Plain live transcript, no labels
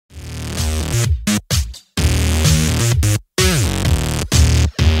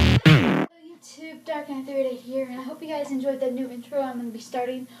Dark38 here, and I hope you guys enjoyed that new intro. I'm going to be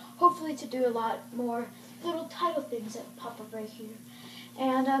starting, hopefully, to do a lot more little title things that pop up right here.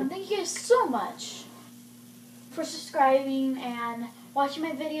 And thank you guys so much for subscribing and watching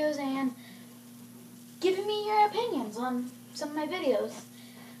my videos and giving me your opinions on some of my videos.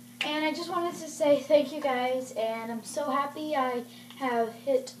 And I just wanted to say thank you guys, and I'm so happy I have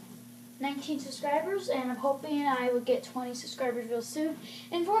hit 19 subscribers, and I'm hoping I will get 20 subscribers real soon.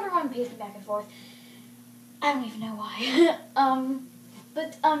 And for whatever I'm pacing back and forth, I don't even know why.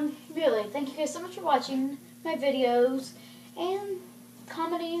 Really, thank you guys so much for watching my videos and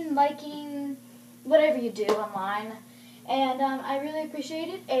commenting, liking, whatever you do online. And I really appreciate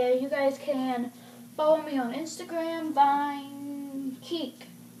it. And you guys can follow me on Instagram, Vine, Keek.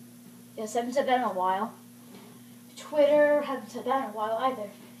 Yes, I haven't said that in a while. Twitter, haven't said that in a while either.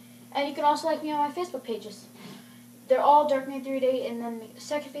 And you can also like me on my Facebook pages. They're all Dark38, and then the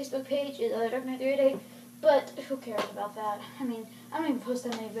second Facebook page is other Dark38. But who cares about that? I mean, I don't even post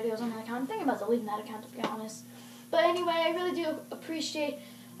that many videos on that account. I'm thinking about deleting that account, to be honest. But anyway, I really do appreciate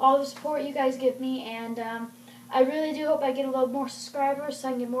all the support you guys give me, and I really do hope I get a little more subscribers so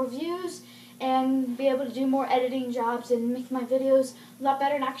I can get more views and be able to do more editing jobs and make my videos a lot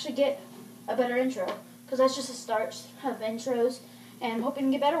better and actually get a better intro. Because that's just a start of intros, and I'm hoping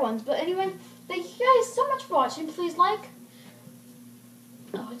to get better ones. But anyway, thank you guys so much for watching. Please like.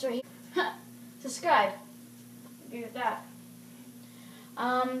 Oh, it's right here. Subscribe. Agree with that.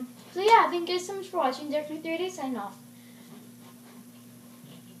 So yeah, thank you guys so much for watching. Dark38 signing off.